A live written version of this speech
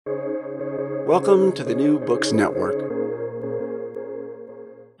Welcome to the New Books Network.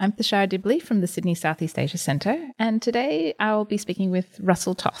 I'm Thashara Dibley from the Sydney Southeast Asia Centre, and today I'll be speaking with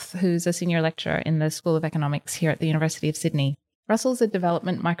Russell Toth, who's a senior lecturer in the School of Economics here at the University of Sydney. Russell's a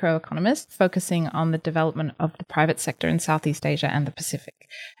development microeconomist focusing on the development of the private sector in Southeast Asia and the Pacific,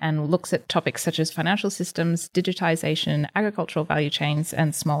 and looks at topics such as financial systems, digitisation, agricultural value chains,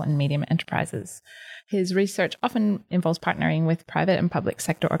 and small and medium enterprises. His research often involves partnering with private and public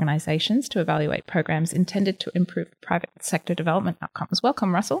sector organisations to evaluate programs intended to improve private sector development outcomes.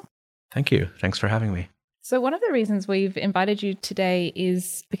 Welcome, Russell. Thank you. Thanks for having me. So one of the reasons we've invited you today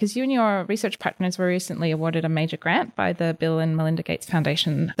is because you and your research partners were recently awarded a major grant by the Bill and Melinda Gates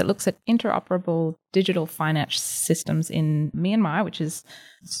Foundation that looks at interoperable digital finance systems in Myanmar, which is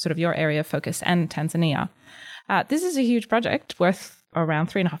sort of your area of focus, and Tanzania. This is a huge project worth around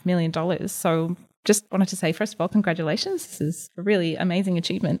 $3.5 million. So just wanted to say, first of all, congratulations. This is a really amazing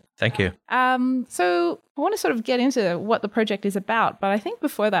achievement. Thank you. So I want to sort of get into what the project is about, but I think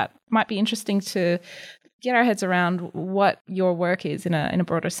before that, it might be interesting to get our heads around what your work is in a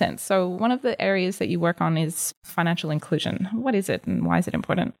broader sense. So one of the areas that you work on is financial inclusion. What is it and why is it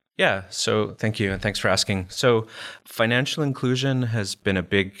important? Yeah, so thank you and thanks for asking. So financial inclusion has been a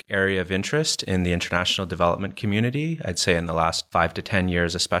big area of interest in the international development community, I'd say in the last 5 to 10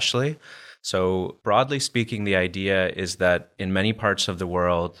 years especially. So broadly speaking, the idea is that in many parts of the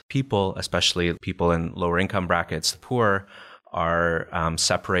world, people, especially people in lower income brackets, the poor, are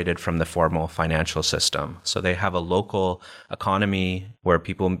separated from the formal financial system. So they have a local economy where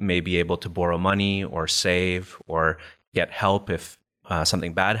people may be able to borrow money or save or get help if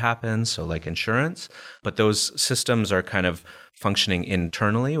something bad happens, so like insurance. But those systems are kind of functioning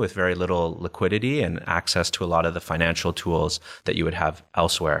internally with very little liquidity and access to a lot of the financial tools that you would have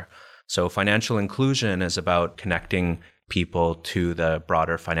elsewhere. So financial inclusion is about connecting people to the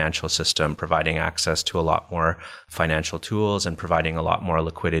broader financial system, providing access to a lot more financial tools and providing a lot more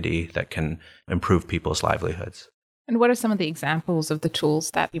liquidity that can improve people's livelihoods. And what are some of the examples of the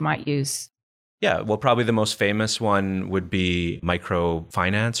tools that you might use? Yeah, well, probably the most famous one would be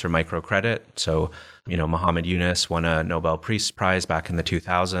microfinance or microcredit. So, Muhammad Yunus won a Nobel Peace Prize back in the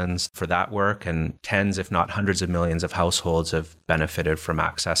 2000s for that work, and tens, if not hundreds of millions of households have benefited from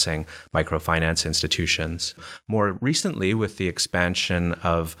accessing microfinance institutions. More recently, with the expansion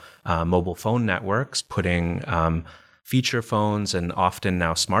of mobile phone networks, putting feature phones and often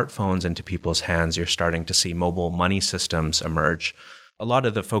now smartphones into people's hands, you're starting to see mobile money systems emerge. A lot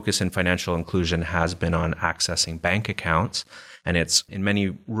of the focus in financial inclusion has been on accessing bank accounts. And it's in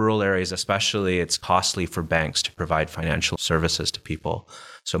many rural areas, especially, it's costly for banks to provide financial services to people.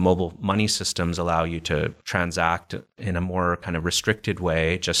 So mobile money systems allow you to transact in a more kind of restricted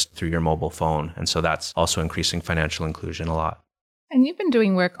way just through your mobile phone. And so that's also increasing financial inclusion a lot. And you've been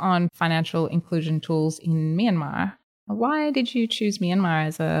doing work on financial inclusion tools in Myanmar. Why did you choose Myanmar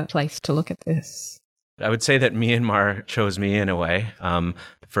as a place to look at this? I would say that Myanmar chose me in a way. The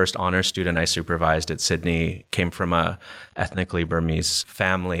first honors student I supervised at Sydney came from a ethnically Burmese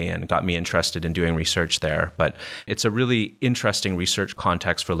family and got me interested in doing research there. But it's a really interesting research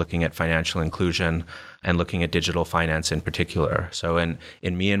context for looking at financial inclusion and looking at digital finance in particular. So in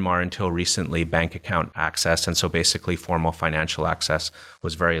Myanmar, until recently, bank account access, and so basically formal financial access,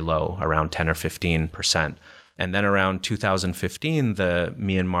 was very low, around 10 or 15%. And then around 2015, the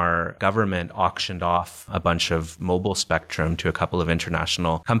Myanmar government auctioned off a bunch of mobile spectrum to a couple of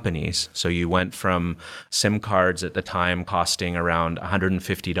international companies. So you went from SIM cards at the time costing around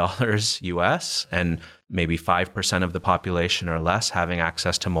 $150 US and maybe 5% of the population or less having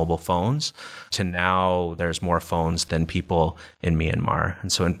access to mobile phones, to now there's more phones than people in Myanmar.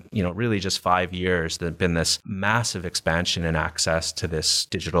 And so in, really just 5 years, there's been this massive expansion in access to this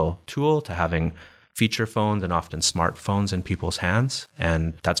digital tool, to having feature phones and often smartphones in people's hands.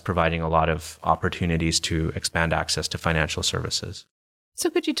 And that's providing a lot of opportunities to expand access to financial services. So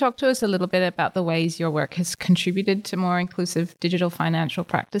could you talk to us a little bit about the ways your work has contributed to more inclusive digital financial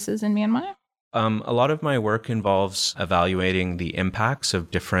practices in Myanmar? A lot of my work involves evaluating the impacts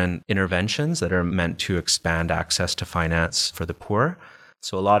of different interventions that are meant to expand access to finance for the poor.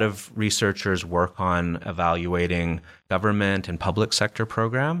 So a lot of researchers work on evaluating government and public sector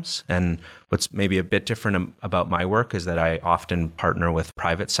programs. And what's maybe a bit different about my work is that I often partner with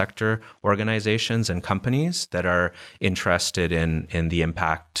private sector organizations and companies that are interested in the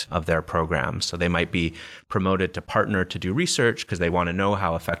impact of their programs. So they might be promoted to partner to do research because they want to know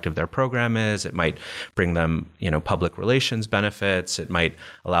how effective their program is. It might bring them, public relations benefits. It might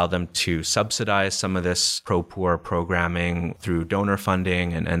allow them to subsidize some of this pro-poor programming through donor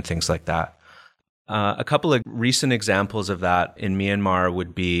funding and things like that. A couple of recent examples of that in Myanmar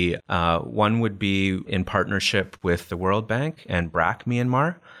would be, one would be in partnership with the World Bank and BRAC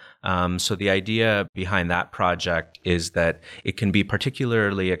Myanmar. So the idea behind that project is that it can be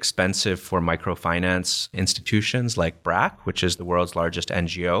particularly expensive for microfinance institutions like BRAC, which is the world's largest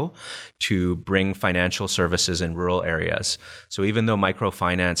NGO, to bring financial services in rural areas. So even though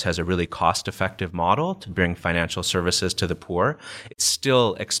microfinance has a really cost-effective model to bring financial services to the poor, it's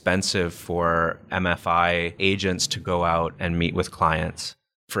still expensive for MFI agents to go out and meet with clients.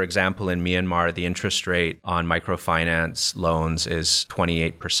 For example, in Myanmar, the interest rate on microfinance loans is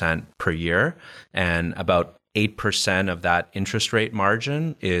 28% per year, and about 8% of that interest rate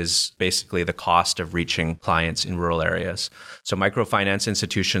margin is basically the cost of reaching clients in rural areas. So microfinance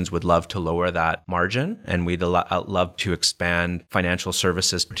institutions would love to lower that margin, and we'd love to expand financial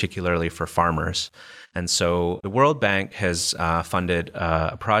services, particularly for farmers. And so the World Bank has funded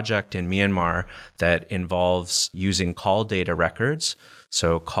a project in Myanmar that involves using call data records.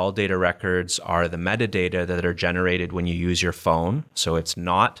 So call data records are the metadata that are generated when you use your phone. So it's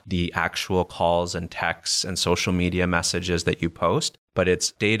not the actual calls and texts and social media messages that you post, but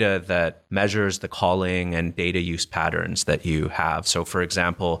it's data that measures the calling and data use patterns that you have. So for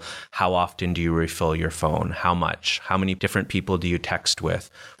example, how often do you refill your phone? How much? How many different people do you text with?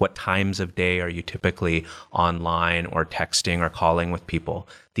 What times of day are you typically online or texting or calling with people?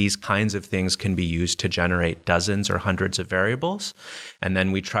 These kinds of things can be used to generate dozens or hundreds of variables. And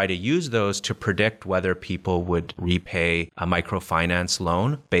then we try to use those to predict whether people would repay a microfinance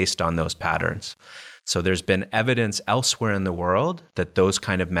loan based on those patterns. So there's been evidence elsewhere in the world that those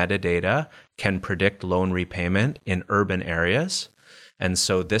kind of metadata can predict loan repayment in urban areas. And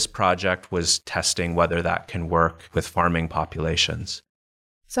so this project was testing whether that can work with farming populations.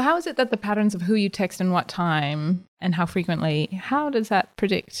 So how is it that the patterns of who you text and what time and how frequently, how does that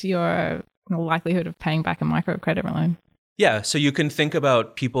predict your likelihood of paying back a microcredit loan? Yeah, so you can think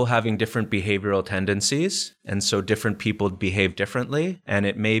about people having different behavioral tendencies, and so different people behave differently. And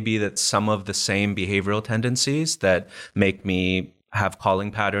it may be that some of the same behavioral tendencies that make me have calling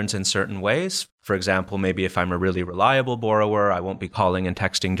patterns in certain ways. For example, maybe if I'm a really reliable borrower, I won't be calling and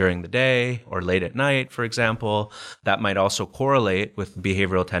texting during the day or late at night, for example. That might also correlate with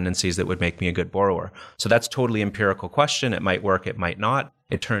behavioral tendencies that would make me a good borrower. So that's totally empirical question. It might work, it might not.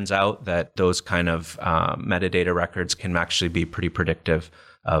 It turns out that those kind of metadata records can actually be pretty predictive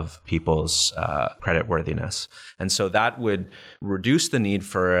of people's creditworthiness. And so that would reduce the need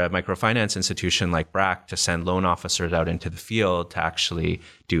for a microfinance institution like BRAC to send loan officers out into the field to actually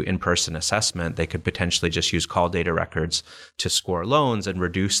do in-person assessment. They could potentially just use call data records to score loans and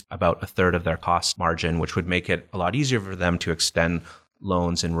reduce about a third of their cost margin, which would make it a lot easier for them to extend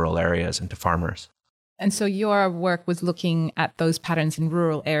loans in rural areas and to farmers. And so your work was looking at those patterns in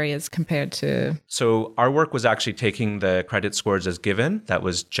rural areas compared to... So our work was actually taking the credit scores as given that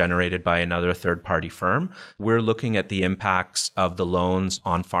was generated by another third-party firm. We're looking at the impacts of the loans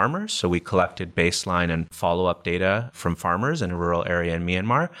on farmers. So we collected baseline and follow-up data from farmers in a rural area in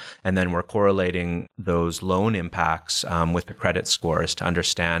Myanmar. And then we're correlating those loan impacts with the credit scores to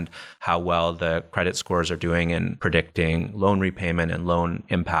understand how well the credit scores are doing in predicting loan repayment and loan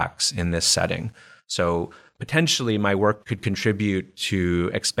impacts in this setting. So potentially my work could contribute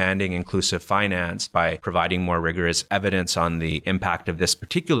to expanding inclusive finance by providing more rigorous evidence on the impact of this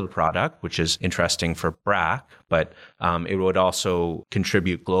particular product, which is interesting for BRAC, but it would also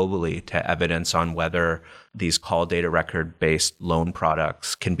contribute globally to evidence on whether these call data record-based loan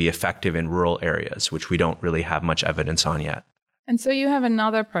products can be effective in rural areas, which we don't really have much evidence on yet. And so you have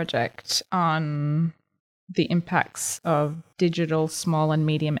another project on the impacts of digital small and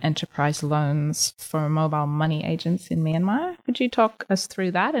medium enterprise loans for mobile money agents in Myanmar. Could you talk us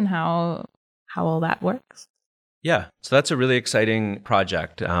through that and how all that works? Yeah, so that's a really exciting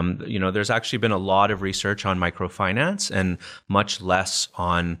project. There's actually been a lot of research on microfinance and much less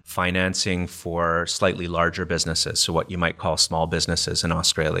on financing for slightly larger businesses, so what you might call small businesses in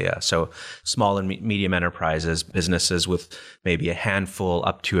Australia. So small and medium enterprises, businesses with maybe a handful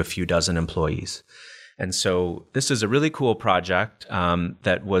up to a few dozen employees. And so this is a really cool project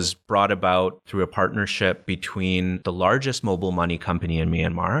that was brought about through a partnership between the largest mobile money company in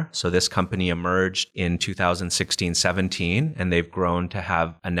Myanmar. So this company emerged in 2016-17, and they've grown to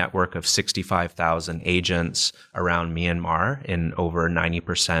have a network of 65,000 agents around Myanmar in over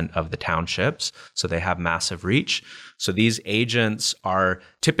 90% of the townships. So they have massive reach. So these agents are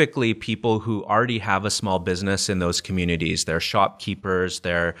typically people who already have a small business in those communities. They're shopkeepers,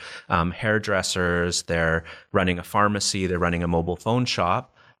 they're hairdressers, they're running a pharmacy, they're running a mobile phone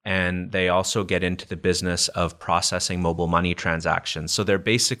shop, and they also get into the business of processing mobile money transactions. So they're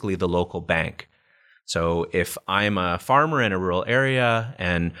basically the local bank. So if I'm a farmer in a rural area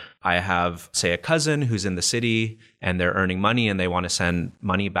and I have, say, a cousin who's in the city and they're earning money and they want to send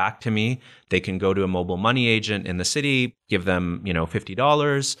money back to me, they can go to a mobile money agent in the city, give them,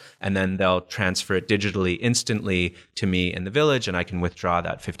 $50, and then they'll transfer it digitally instantly to me in the village, and I can withdraw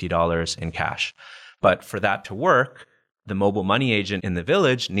that $50 in cash. But for that to work, the mobile money agent in the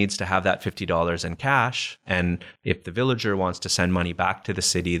village needs to have that $50 in cash. And if the villager wants to send money back to the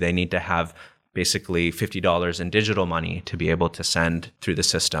city, they need to have basically $50 in digital money to be able to send through the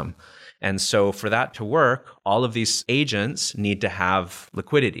system. And so for that to work, all of these agents need to have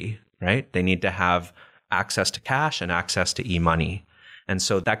liquidity, right? They need to have access to cash and access to e-money. And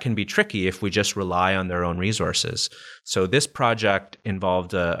so that can be tricky if we just rely on their own resources. So this project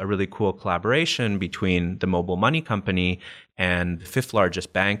involved a really cool collaboration between the mobile money company and the fifth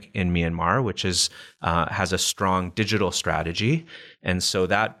largest bank in Myanmar, which has a strong digital strategy. And so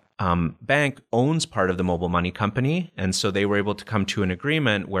that bank owns part of the mobile money company. And so they were able to come to an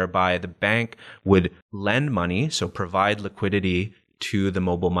agreement whereby the bank would lend money, so provide liquidity to the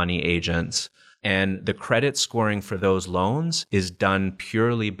mobile money agents. And the credit scoring for those loans is done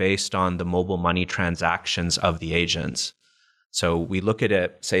purely based on the mobile money transactions of the agents. So we look at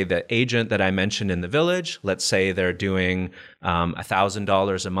it, say the agent that I mentioned in the village, let's say they're doing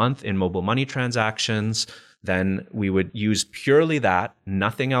 $1,000 a month in mobile money transactions. Then we would use purely that,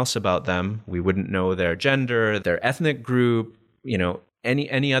 nothing else about them. We wouldn't know their gender, their ethnic group,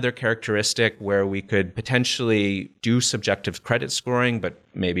 any other characteristic where we could potentially do subjective credit scoring, but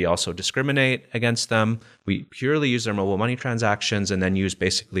maybe also discriminate against them. We purely use their mobile money transactions and then use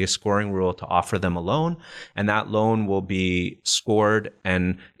basically a scoring rule to offer them a loan. And that loan will be scored.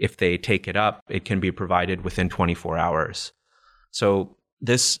 And if they take it up, it can be provided within 24 hours. So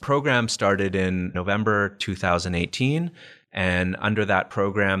this program started in November 2018, and under that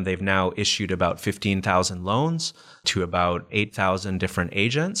program, they've now issued about 15,000 loans to about 8,000 different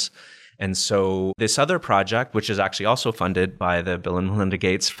agents. And so this other project, which is actually also funded by the Bill and Melinda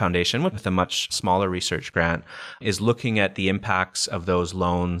Gates Foundation with a much smaller research grant, is looking at the impacts of those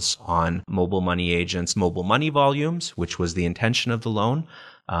loans on mobile money agents' mobile money volumes, which was the intention of the loan.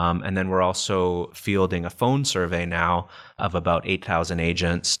 And then we're also fielding a phone survey now of about 8,000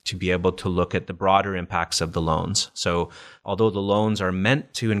 agents to be able to look at the broader impacts of the loans. So although the loans are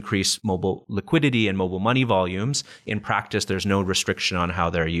meant to increase mobile liquidity and mobile money volumes, in practice, there's no restriction on how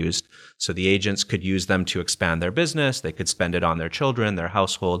they're used. So the agents could use them to expand their business. They could spend it on their children, their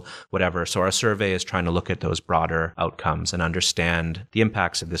household, whatever. So our survey is trying to look at those broader outcomes and understand the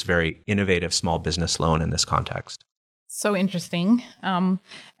impacts of this very innovative small business loan in this context. So interesting.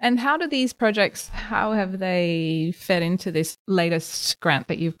 And how do these projects, how have they fed into this latest grant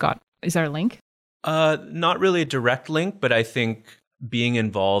that you've got? Is there a link? Not really a direct link, but I think being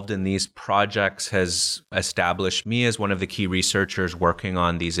involved in these projects has established me as one of the key researchers working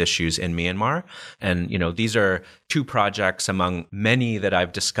on these issues in Myanmar. And, these are two projects among many that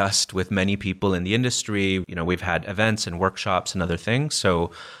I've discussed with many people in the industry. We've had events and workshops and other things.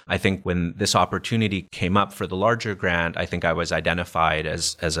 So I think when this opportunity came up for the larger grant, I think I was identified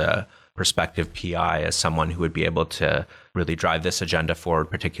as a prospective PI, as someone who would be able to really drive this agenda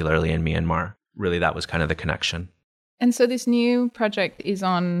forward, particularly in Myanmar. Really, that was kind of the connection. And so this new project is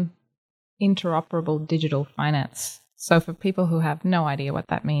on interoperable digital finance. So for people who have no idea what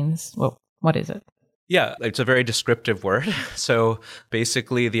that means, well, what is it? Yeah, it's a very descriptive word. So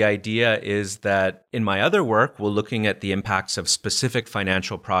basically, the idea is that in my other work, we're looking at the impacts of specific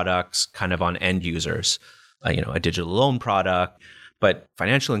financial products kind of on end users, a digital loan product. But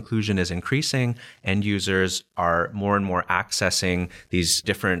financial inclusion is increasing. End users are more and more accessing these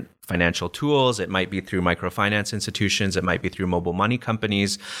different financial tools. It might be through microfinance institutions. It might be through mobile money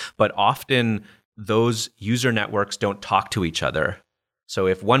companies. But often those user networks don't talk to each other. So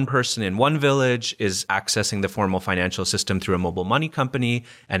if one person in one village is accessing the formal financial system through a mobile money company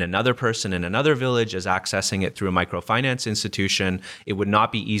and another person in another village is accessing it through a microfinance institution, it would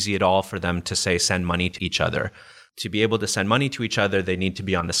not be easy at all for them to, say, send money to each other. To be able to send money to each other, they need to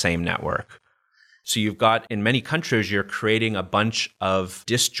be on the same network. So you've got, in many countries, you're creating a bunch of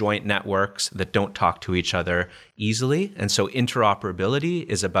disjoint networks that don't talk to each other easily. And so interoperability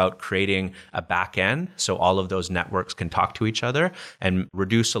is about creating a back end so all of those networks can talk to each other and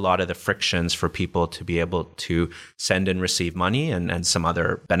reduce a lot of the frictions for people to be able to send and receive money and some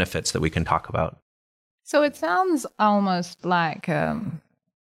other benefits that we can talk about. So it sounds almost like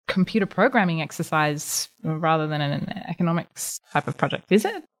computer programming exercise rather than an economics type of project, is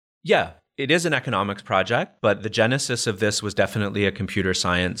it? Yeah, it is an economics project, but the genesis of this was definitely a computer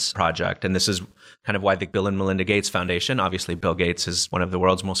science project. And this is kind of why the Bill and Melinda Gates Foundation, obviously Bill Gates is one of the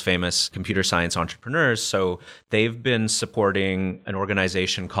world's most famous computer science entrepreneurs. So they've been supporting an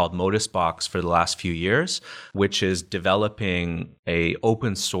organization called Modusbox for the last few years, which is developing a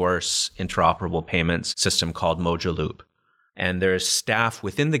open source interoperable payments system called Mojaloop. And there's staff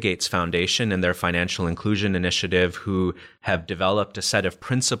within the Gates Foundation and their financial inclusion initiative who have developed a set of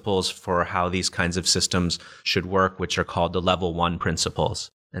principles for how these kinds of systems should work, which are called the level 1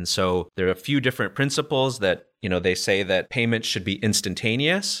 principles. And so there are a few different principles that, they say that payments should be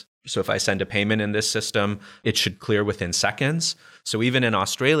instantaneous. So if I send a payment in this system, it should clear within seconds. So even in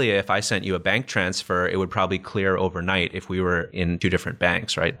Australia, if I sent you a bank transfer, it would probably clear overnight if we were in two different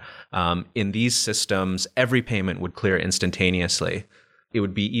banks, right? In these systems, every payment would clear instantaneously. It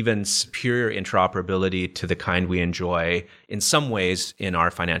would be even superior interoperability to the kind we enjoy in some ways in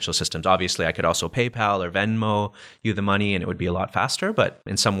our financial systems. Obviously, I could also PayPal or Venmo you the money and it would be a lot faster, but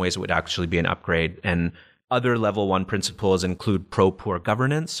in some ways it would actually be an upgrade. And other level 1 principles include pro-poor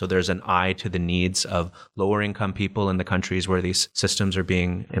governance. So there's an eye to the needs of lower income people in the countries where these systems are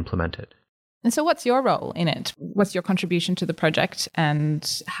being implemented. And so what's your role in it? What's your contribution to the project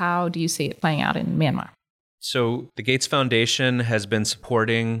and how do you see it playing out in Myanmar? So the Gates Foundation has been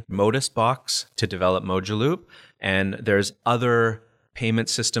supporting Modusbox to develop Mojaloop, and there's other payment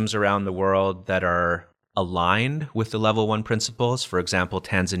systems around the world that are aligned with the level 1 principles. For example,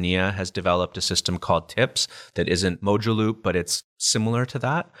 Tanzania has developed a system called TIPS that isn't Mojaloop, but it's similar to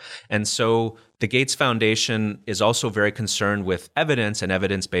that. And so the Gates Foundation is also very concerned with evidence and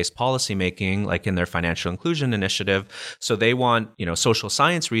evidence-based policymaking, like in their financial inclusion initiative. So they want, social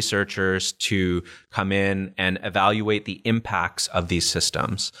science researchers to come in and evaluate the impacts of these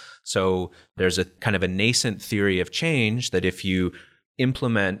systems. So there's a kind of a nascent theory of change that if you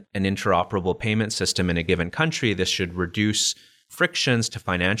implement an interoperable payment system in a given country, this should reduce frictions to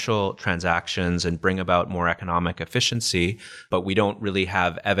financial transactions and bring about more economic efficiency, but we don't really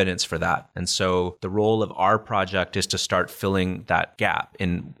have evidence for that. And so the role of our project is to start filling that gap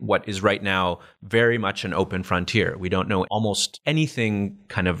in what is right now very much an open frontier. We don't know almost anything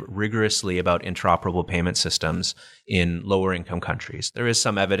kind of rigorously about interoperable payment systems in lower income countries. There is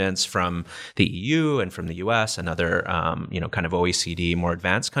some evidence from the EU and from the US and other, kind of OECD, more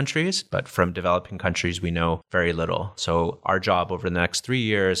advanced countries, but from developing countries, we know very little. So our job over the next 3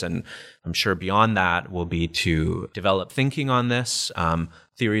 years, and I'm sure beyond that, will be to develop thinking on this,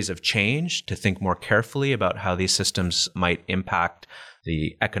 theories of change, to think more carefully about how these systems might impact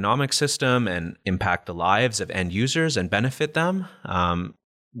the economic system and impact the lives of end users and benefit them,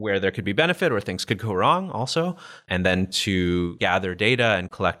 where there could be benefit or things could go wrong also, and then to gather data and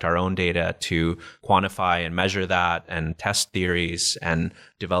collect our own data to quantify and measure that and test theories and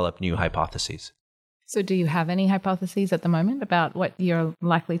develop new hypotheses. So do you have any hypotheses at the moment about what you're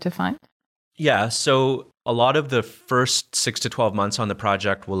likely to find? Yeah, so a lot of the first 6 to 12 months on the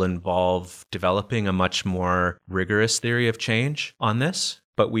project will involve developing a much more rigorous theory of change on this.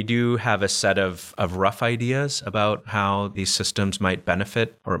 But we do have a set of rough ideas about how these systems might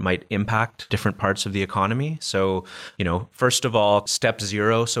benefit or might impact different parts of the economy. So, first of all, step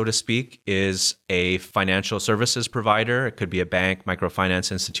 0, so to speak, is a financial services provider. It could be a bank,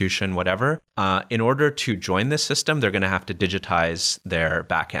 microfinance institution, whatever. In order to join this system, they're going to have to digitize their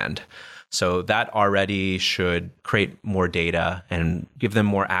backend. So that already should create more data and give them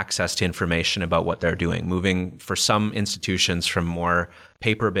more access to information about what they're doing, moving for some institutions from more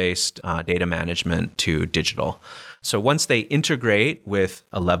paper-based data management to digital. So once they integrate with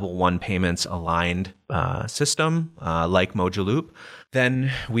a level 1 payments aligned system like Mojaloop,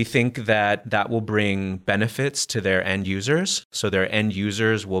 then we think that that will bring benefits to their end users. So their end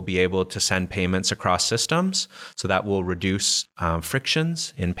users will be able to send payments across systems. So that will reduce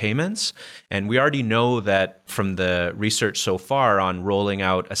frictions in payments. And we already know that from the research so far on rolling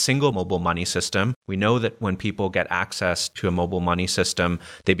out a single mobile money system, we know that when people get access to a mobile money system,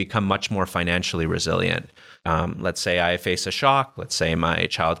 they become much more financially resilient. Let's say I face a shock, let's say my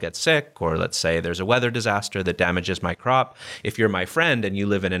child gets sick, or let's say there's a weather disaster that damages my crop. If you're my friend and you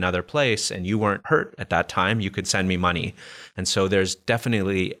live in another place and you weren't hurt at that time, you could send me money. And so there's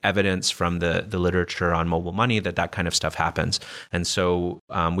definitely evidence from the literature on mobile money that kind of stuff happens. And so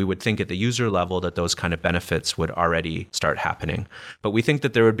we would think at the user level that those kind of benefits would already start happening. But we think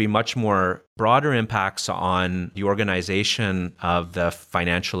that there would be much more broader impacts on the organization of the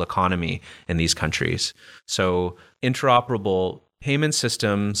financial economy in these countries. So interoperable payment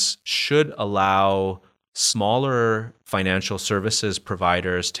systems should allow smaller financial services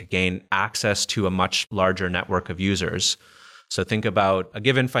providers to gain access to a much larger network of users. So think about a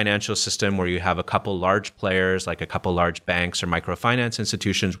given financial system where you have a couple large players, like a couple large banks or microfinance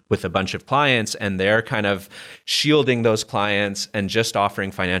institutions with a bunch of clients, and they're kind of shielding those clients and just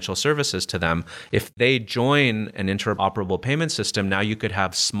offering financial services to them. If they join an interoperable payment system, now you could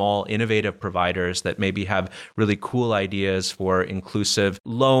have small, innovative providers that maybe have really cool ideas for inclusive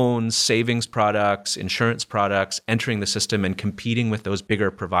loans, savings products, insurance products, entering the system and competing with those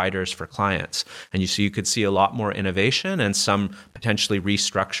bigger providers for clients. And you could see a lot more innovation and some potentially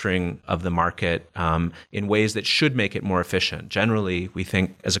restructuring of the market in ways that should make it more efficient. Generally, we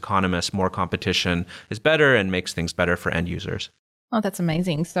think as economists, more competition is better and makes things better for end users. Oh, that's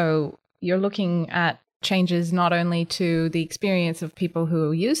amazing. So you're looking at changes not only to the experience of people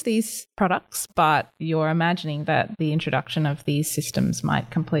who use these products, but you're imagining that the introduction of these systems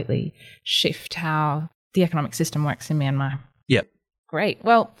might completely shift how the economic system works in Myanmar. Yep. Great.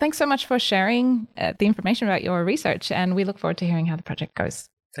 Well, thanks so much for sharing the information about your research, and we look forward to hearing how the project goes.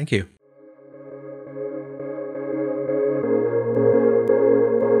 Thank you.